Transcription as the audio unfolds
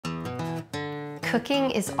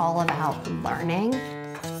Cooking is all about learning.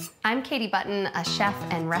 I'm Katie Button, a chef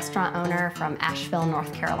and restaurant owner from Asheville,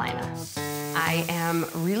 North Carolina. I am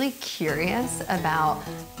really curious about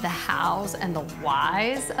the hows and the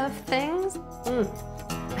whys of things.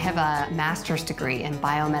 I have a master's degree in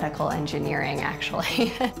biomedical engineering,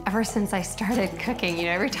 actually. Ever since I started cooking,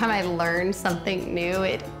 every time I learn something new,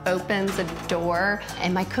 it opens a door,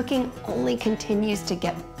 and my cooking only continues to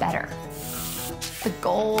get better. The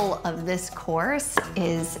goal of this course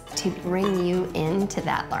is to bring you into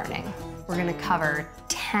that learning. We're gonna cover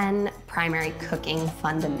 10 primary cooking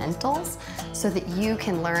fundamentals so that you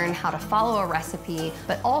can learn how to follow a recipe,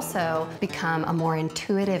 but also become a more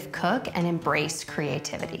intuitive cook and embrace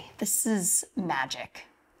creativity. This is magic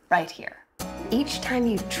right here. Each time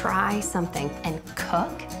you try something and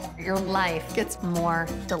cook, your life gets more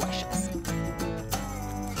delicious.